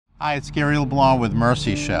Hi, it's Gary LeBlanc with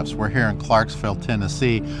Mercy Chefs. We're here in Clarksville,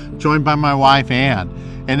 Tennessee, joined by my wife, Ann.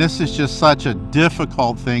 And this is just such a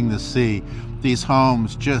difficult thing to see, these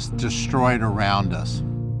homes just destroyed around us.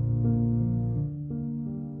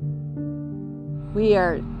 We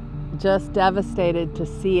are just devastated to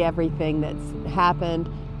see everything that's happened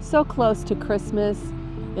so close to Christmas.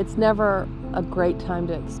 It's never a great time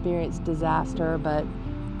to experience disaster, but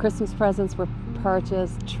Christmas presents were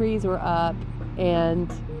purchased, trees were up,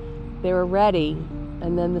 and they were ready,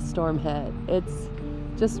 and then the storm hit. It's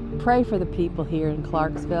just pray for the people here in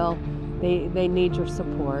Clarksville. They need your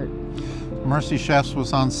support. Mercy Chefs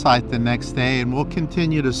was on site the next day, and we'll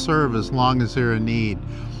continue to serve as long as they're in need.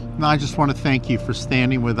 And I just want to thank you for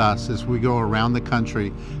standing with us as we go around the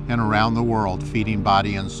country and around the world feeding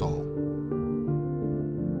body and soul.